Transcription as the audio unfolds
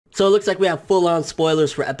So it looks like we have full-on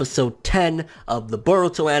spoilers for episode 10 of the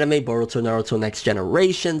Boruto anime, Boruto Naruto Next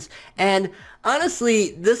Generations, and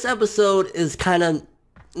honestly, this episode is kind of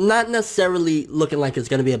not necessarily looking like it's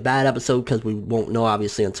going to be a bad episode because we won't know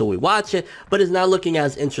obviously until we watch it, but it's not looking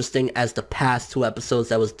as interesting as the past two episodes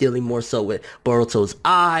that was dealing more so with Boruto's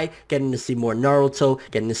eye, getting to see more Naruto,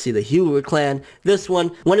 getting to see the Hyuga clan. This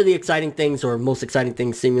one of the exciting things, or most exciting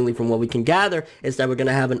things seemingly from what we can gather, is that we're going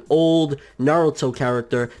to have an old Naruto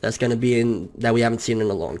character that's going to be in, that we haven't seen in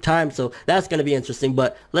a long time, so that's going to be interesting.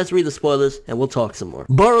 But let's read the spoilers and we'll talk some more.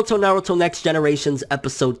 Boruto Naruto Next Generations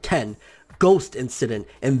episode 10. Ghost Incident.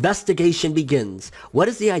 Investigation begins. What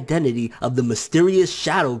is the identity of the mysterious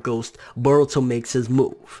shadow ghost? Boruto makes his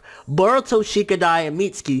move. Boruto, Shikadai, and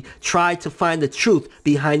Mitsuki try to find the truth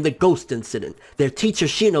behind the ghost incident. Their teacher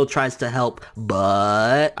Shino tries to help,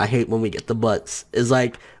 but... I hate when we get the buts. It's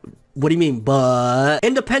like... What do you mean, but?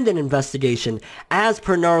 Independent investigation. As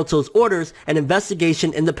per Naruto's orders, an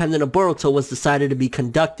investigation independent of Boruto was decided to be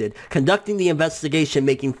conducted. Conducting the investigation,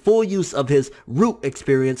 making full use of his root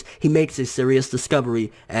experience, he makes a serious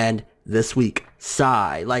discovery. And this week,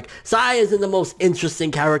 Sai. Like, Sai isn't the most interesting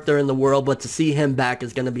character in the world, but to see him back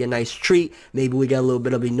is going to be a nice treat. Maybe we get a little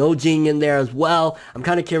bit of Inojin in there as well. I'm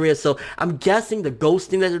kind of curious. So I'm guessing the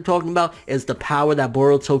ghosting that they're talking about is the power that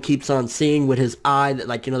Boruto keeps on seeing with his eye, that,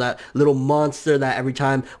 like, you know, that little monster that every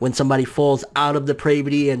time when somebody falls out of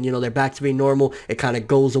depravity and, you know, they're back to being normal, it kind of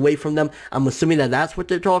goes away from them. I'm assuming that that's what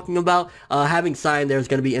they're talking about. Having Sai in there is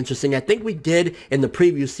going to be interesting. I think we did in the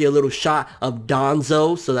preview see a little shot of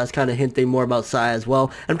Danzo, so that's kind of hinting more about Sai as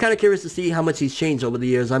well. I'm kind of curious to see how much he's changed over the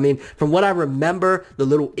years. I mean, from what I remember, the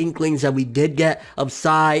little inklings that we did get of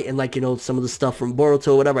Sai and, like, you know, some of the stuff from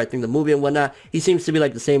Boruto, whatever, I think the movie and whatnot, he seems to be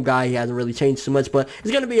like the same guy. He hasn't really changed too much, but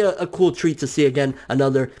it's going to be a cool treat to see again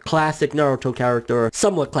another classic Naruto character, or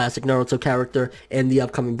somewhat classic Naruto character in the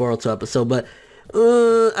upcoming Boruto episode. But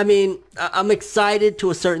I mean, I'm excited to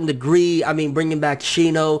a certain degree. I mean, bringing back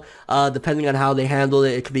Shino, depending on how they handle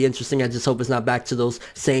it, it could be interesting. I just hope it's not back to those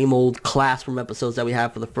same old classroom episodes that we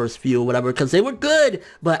had for the first few or whatever, because they were good.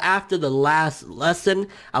 But after the last lesson,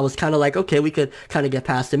 I was kind of like, okay, we could kind of get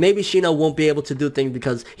past it. Maybe Shino won't be able to do things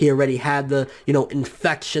because he already had the, you know,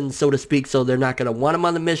 infection, so to speak, so they're not going to want him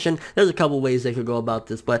on the mission. There's a couple ways they could go about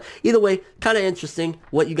this, but either way, kind of interesting.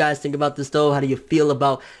 What you guys think about this, though? How do you feel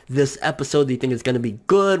about this episode? Do you think it's going to be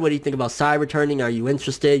good? What do you think about Sai returning? Are you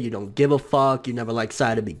interested? You don't give a fuck? You never liked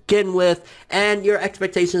Sai to begin with? And your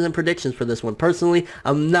expectations and predictions for this one. Personally,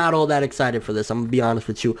 I'm not all that excited for this. I'm gonna be honest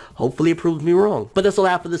with you. Hopefully it proves me wrong. But that's all I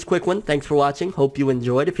have for this quick one. Thanks for watching. Hope you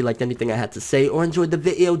enjoyed. If you liked anything I had to say or enjoyed the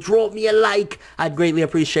video, drop me a like. I'd greatly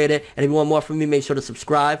appreciate it. And if you want more from me, make sure to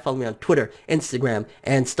subscribe. Follow me on Twitter, Instagram,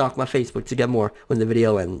 and stalk my Facebook to get more when the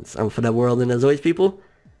video ends. I'm ForneverWorld, and as always, people,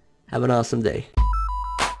 have an awesome day.